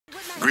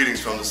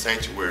Greetings from the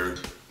sanctuary.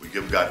 We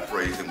give God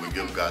praise and we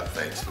give God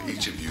thanks for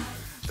each of you.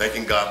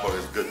 Thanking God for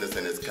his goodness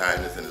and his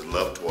kindness and his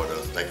love toward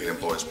us. Thanking him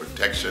for his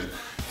protection.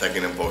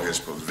 Thanking him for his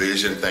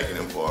provision. Thanking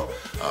him for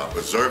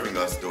preserving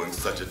us during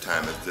such a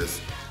time as this.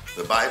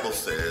 The Bible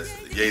says,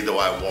 yea, though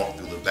I walk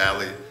through the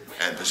valley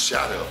and the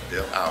shadow of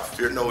death, I'll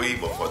fear no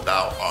evil, for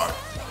thou art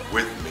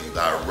with me.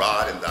 Thy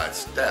rod and thy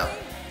staff,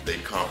 they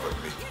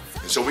comfort me.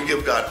 And so we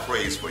give God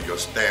praise for your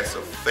stance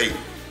of faith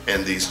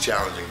in these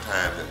challenging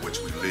times in which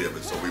we live.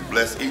 And so we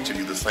bless each of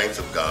you, the saints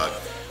of God.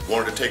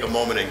 Wanted to take a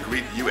moment and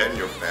greet you and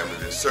your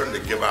families, and certainly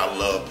give our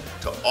love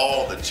to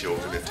all the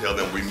children and tell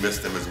them we miss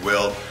them as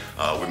well.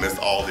 We miss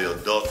all the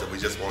adults, and we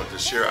just wanted to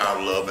share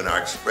our love and our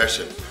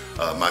expression,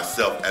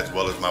 myself as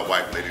well as my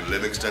wife, Lady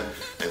Livingston.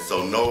 And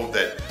so know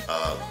that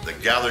the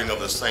gathering of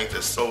the saints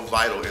is so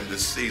vital in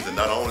this season,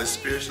 not only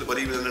spiritually, but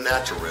even in the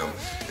natural realm.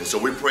 And so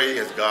we pray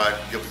as God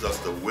gives us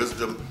the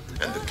wisdom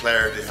and the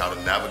clarity how to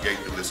navigate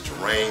through this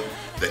terrain,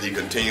 that he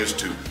continues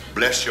to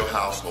bless your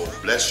household,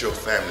 bless your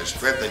family,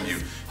 strengthen you,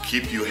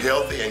 keep you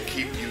healthy, and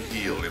keep you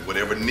healed. And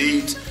whatever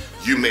needs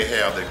you may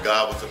have, that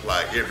God will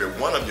supply every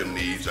one of your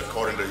needs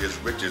according to his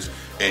riches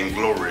in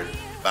glory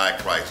by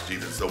Christ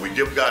Jesus. So we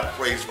give God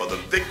praise for the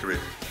victory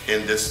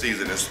in this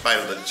season in spite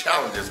of the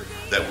challenges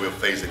that we're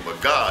facing.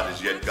 But God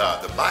is yet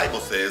God. The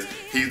Bible says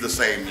he's the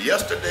same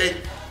yesterday,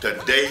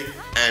 today,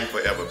 and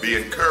forever. Be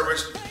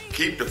encouraged,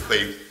 keep the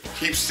faith,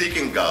 keep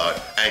seeking God,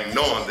 and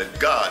knowing that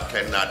God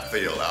cannot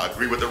fail. I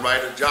agree with the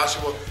writer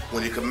Joshua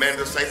when he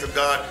commanded the saints of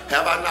God,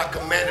 have I not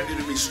commanded you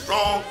to be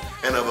strong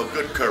and of a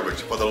good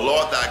courage? For the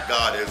Lord thy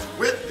God is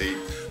with thee,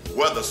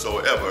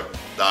 whithersoever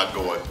thou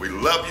goest. We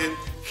love you.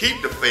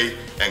 Keep the faith,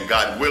 and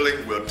God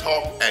willing, we'll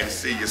talk and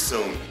see you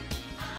soon.